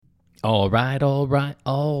All right, all right,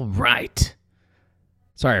 all right.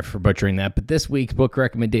 Sorry for butchering that, but this week's book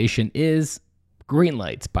recommendation is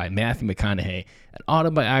Greenlights by Matthew McConaughey, an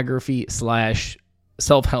autobiography slash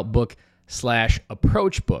self-help book slash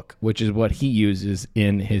approach book, which is what he uses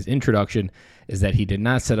in his introduction, is that he did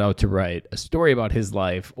not set out to write a story about his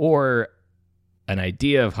life or an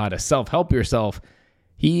idea of how to self-help yourself.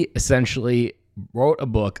 He essentially wrote a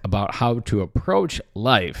book about how to approach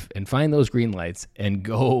life and find those green lights and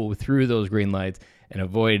go through those green lights and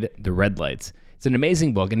avoid the red lights. It's an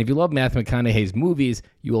amazing book, and if you love Matthew McConaughey's movies,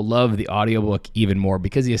 you will love the audiobook even more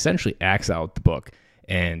because he essentially acts out the book,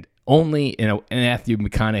 and only in a Matthew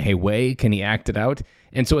McConaughey way can he act it out.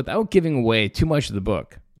 And so without giving away too much of the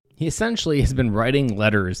book, he essentially has been writing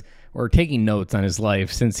letters or taking notes on his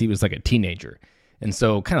life since he was like a teenager. And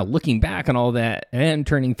so kind of looking back on all that and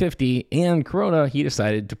turning 50 and Corona, he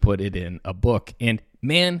decided to put it in a book. And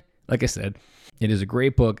man, like I said, it is a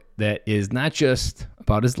great book that is not just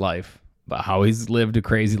about his life, about how he's lived a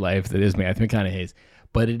crazy life that is Matthew McConaughey's,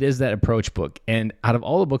 but it is that approach book. And out of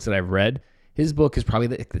all the books that I've read, his book is probably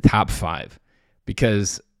the top 5,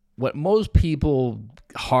 because what most people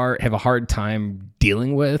have a hard time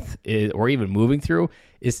dealing with or even moving through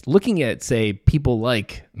is looking at, say, people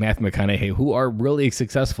like Matthew McConaughey who are really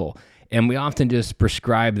successful. And we often just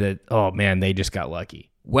prescribe that, oh man, they just got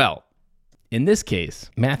lucky. Well, in this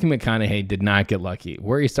case, Matthew McConaughey did not get lucky.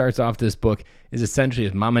 Where he starts off this book is essentially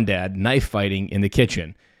his mom and dad knife fighting in the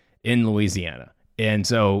kitchen in Louisiana. And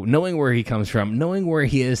so knowing where he comes from, knowing where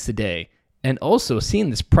he is today, and also seeing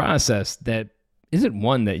this process that isn't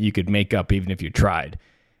one that you could make up even if you tried,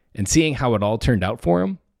 and seeing how it all turned out for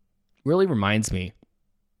him really reminds me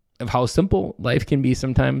of how simple life can be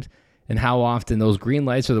sometimes, and how often those green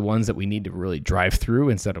lights are the ones that we need to really drive through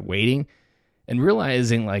instead of waiting, and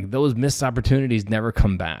realizing like those missed opportunities never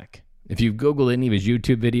come back. If you Google any of his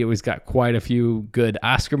YouTube videos, he's got quite a few good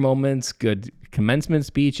Oscar moments, good commencement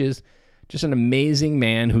speeches, just an amazing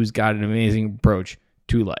man who's got an amazing approach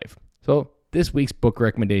to life. So this week's book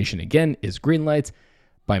recommendation, again, is Greenlights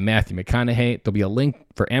by Matthew McConaughey. There'll be a link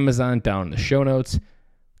for Amazon down in the show notes.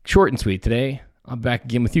 Short and sweet today. I'll be back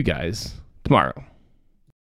again with you guys tomorrow.